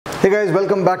Hey guys,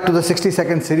 welcome back to the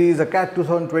 60-second series, a CAT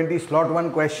 2020 slot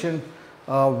 1 question.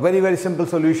 Very simple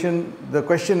solution. The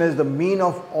question is the mean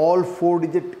of all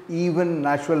 4-digit even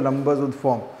natural numbers of the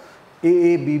form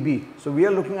AABB. So we are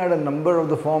looking at a number of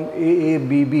the form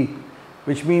AABB,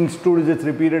 which means 2 digits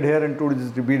repeated here and 2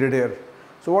 digits repeated here.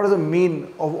 So what is the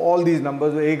mean of all these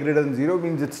numbers? A greater than 0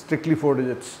 means it's strictly 4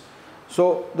 digits.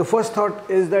 So the first thought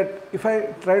is that if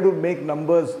I try to make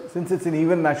numbers, since it's an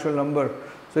even natural number,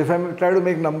 so if I try to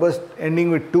make numbers ending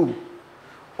with 2,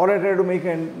 or I try to make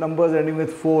numbers ending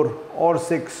with 4 or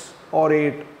 6 or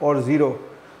 8 or 0,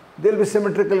 they'll be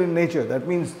symmetrical in nature. That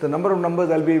means the number of numbers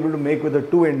I'll be able to make with a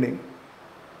 2 ending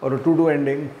or a 2-2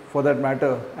 ending for that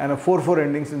matter and a 4-4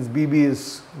 ending, since BB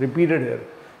is repeated here,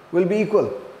 will be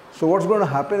equal. So what's going to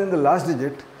happen in the last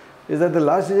digit is that the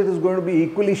last digit is going to be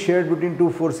equally shared between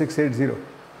 2, 4, 6, 8, 0.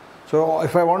 So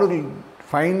if I want to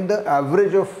find the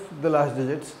average of the last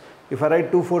digits, if I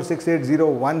write 2, 4, 6, 8, 0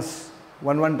 once,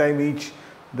 one time each,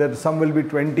 the sum will be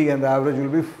 20 and the average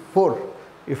will be 4.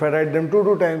 If I write them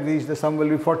 2 times each, the sum will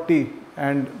be 40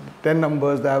 and 10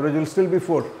 numbers, the average will still be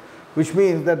 4, which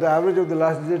means that the average of the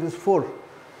last digit is 4.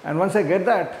 And once I get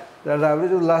that the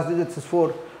average of the last digits is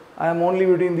 4, I am only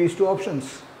between these two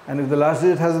options. And if the last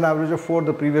digit has an average of 4,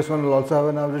 the previous one will also have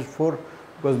an average of 4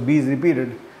 because B is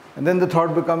repeated. And then the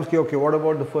thought becomes, okay, what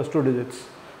about the first 2 digits?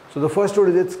 So the first 2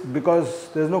 digits, because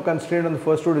there is no constraint on the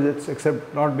first 2 digits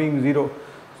except not being 0.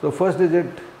 So the first digit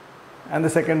and the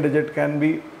second digit can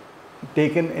be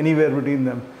taken anywhere between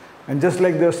them. And just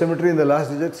like there is symmetry in the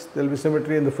last digits, there will be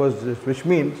symmetry in the first digits, which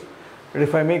means that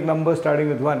if I make numbers starting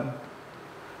with 1,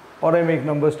 or I make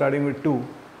numbers starting with 2,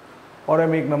 or I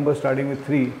make numbers starting with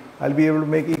 3, I'll be able to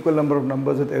make equal number of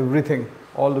numbers with everything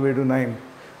all the way to 9,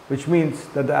 which means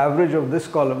that the average of this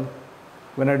column,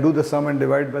 when I do the sum and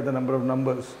divide by the number of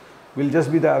numbers, will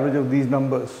just be the average of these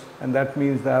numbers, and that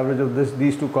means the average of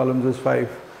these two columns is 5,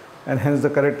 and hence the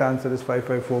correct answer is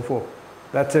 5544.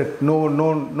 That's it.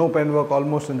 No pen work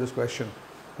almost in this question.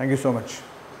 Thank you so much.